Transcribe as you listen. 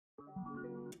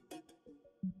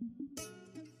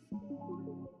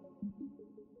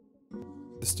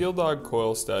The Steel Dog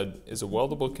Coil-Stud is a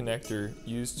weldable connector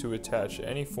used to attach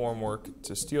any formwork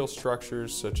to steel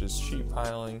structures such as sheet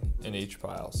piling and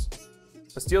H-piles.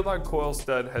 A Steel Dog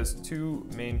Coil-Stud has two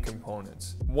main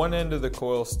components. One end of the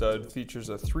coil stud features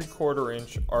a 3/4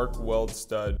 inch arc weld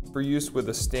stud for use with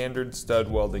a standard stud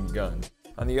welding gun.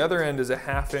 On the other end is a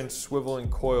 1/2 inch swiveling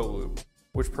coil loop,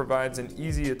 which provides an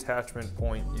easy attachment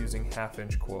point using 1/2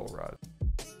 inch coil rod.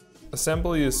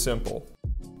 Assembly is simple.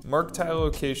 Mark tie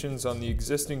locations on the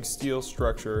existing steel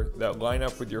structure that line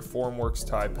up with your formwork's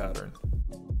tie pattern.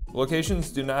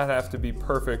 Locations do not have to be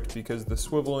perfect because the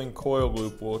swiveling coil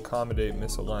loop will accommodate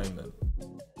misalignment.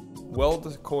 Weld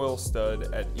the coil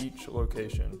stud at each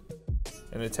location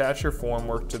and attach your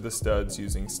formwork to the studs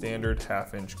using standard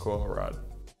 1/2 inch coil rod.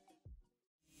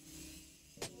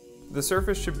 The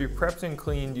surface should be prepped and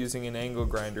cleaned using an angle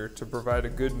grinder to provide a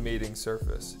good mating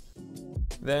surface.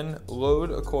 Then load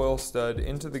a coil stud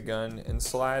into the gun and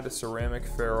slide a ceramic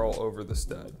ferrule over the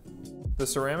stud. The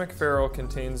ceramic ferrule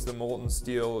contains the molten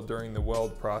steel during the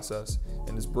weld process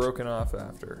and is broken off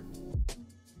after.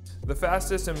 The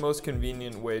fastest and most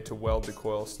convenient way to weld the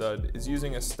coil stud is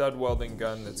using a stud welding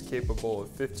gun that's capable of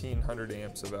 1500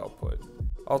 amps of output.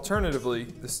 Alternatively,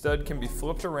 the stud can be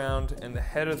flipped around and the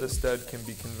head of the stud can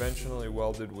be conventionally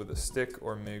welded with a stick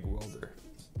or MIG welder.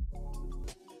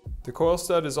 The coil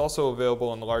stud is also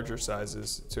available in larger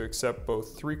sizes to accept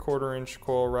both 3/4 inch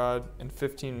coil rod and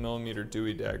 15mm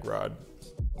Dewey dag rod.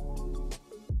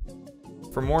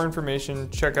 For more information,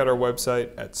 check out our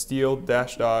website at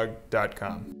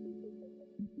steel-dog.com.